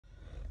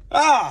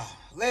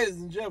Ladies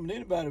and gentlemen,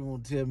 anybody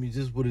want to tell me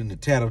just what in the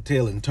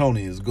tattletale and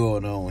Tony is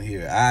going on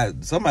here?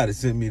 Somebody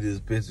sent me this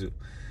picture.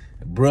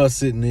 Bruh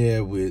sitting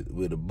there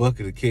with a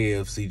bucket of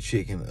KFC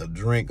chicken, a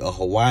drink, a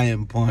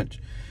Hawaiian punch,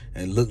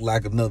 and look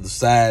like another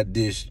side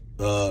dish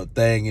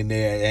thing in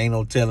there. Ain't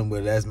no telling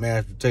whether that's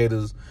mashed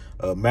potatoes,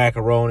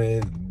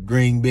 macaroni,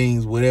 green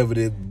beans, whatever it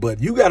is. But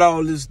you got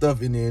all this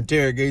stuff in the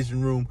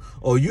interrogation room.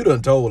 Oh, you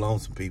done told on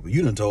some people.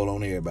 You done told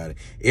on everybody.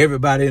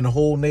 Everybody in the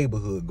whole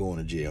neighborhood going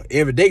to jail.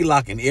 Every day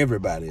locking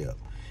everybody up.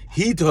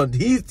 He's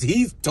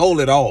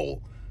told it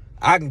all.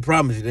 I can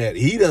promise you that.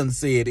 He done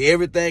said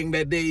everything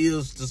that there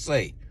is to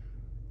say.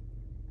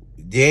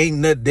 He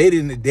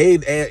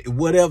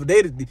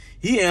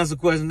answered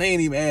questions. They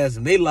ain't even asked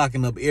him. They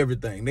locking up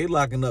everything. They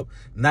locking up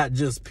not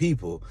just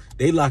people.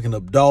 They locking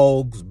up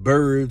dogs,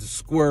 birds,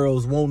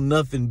 squirrels. Won't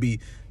nothing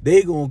be.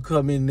 They gonna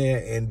come in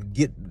there and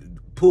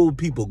pull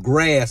people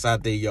grass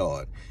out their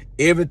yard.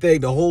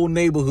 Everything, the whole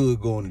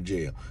neighborhood going to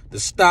jail. The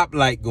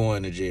stoplight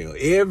going to jail.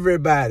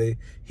 Everybody,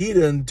 he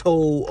done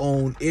told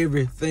on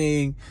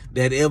everything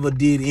that ever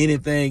did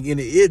anything in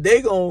it.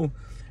 They gonna.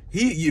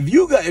 If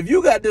you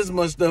got this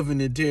much stuff in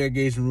the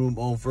interrogation room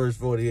on First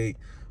 48,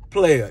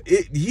 player,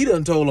 he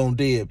done told on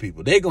dead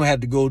people. They gonna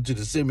have to go to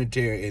the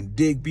cemetery and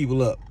dig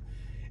people up,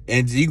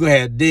 and you gonna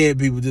have dead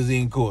people just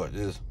in court,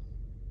 just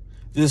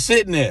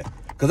sitting there.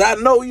 Cause I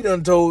know he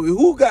done told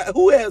who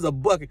has a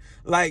bucket.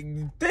 Like,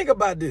 think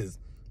about this: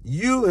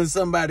 you and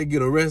somebody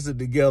get arrested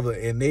together,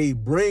 and they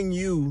bring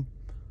you,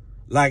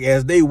 like,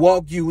 as they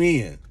walk you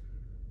in.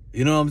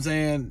 You know what I'm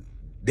saying?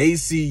 You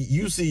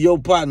see your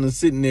partner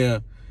sitting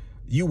there.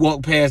 You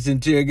walk past the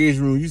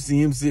interrogation room, you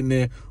see him sitting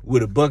there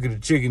with a bucket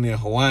of chicken and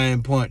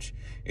Hawaiian punch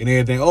and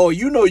everything. Oh,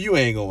 you know you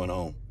ain't going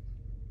home.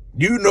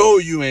 You know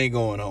you ain't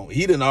going home.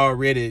 He done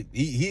already,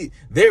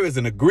 there is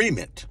an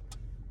agreement.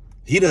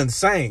 He done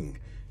sang.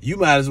 You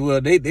might as well,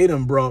 they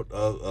done brought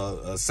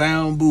a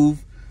sound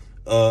booth,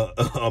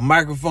 a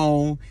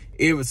microphone,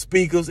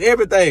 speakers,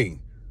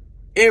 everything.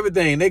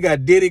 Everything. They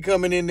got Diddy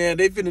coming in there.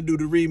 They finna do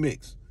the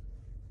remix.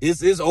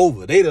 It's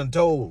over. They done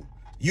told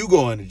you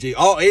going to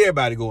jail.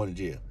 Everybody going to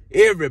jail.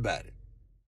 Everybody.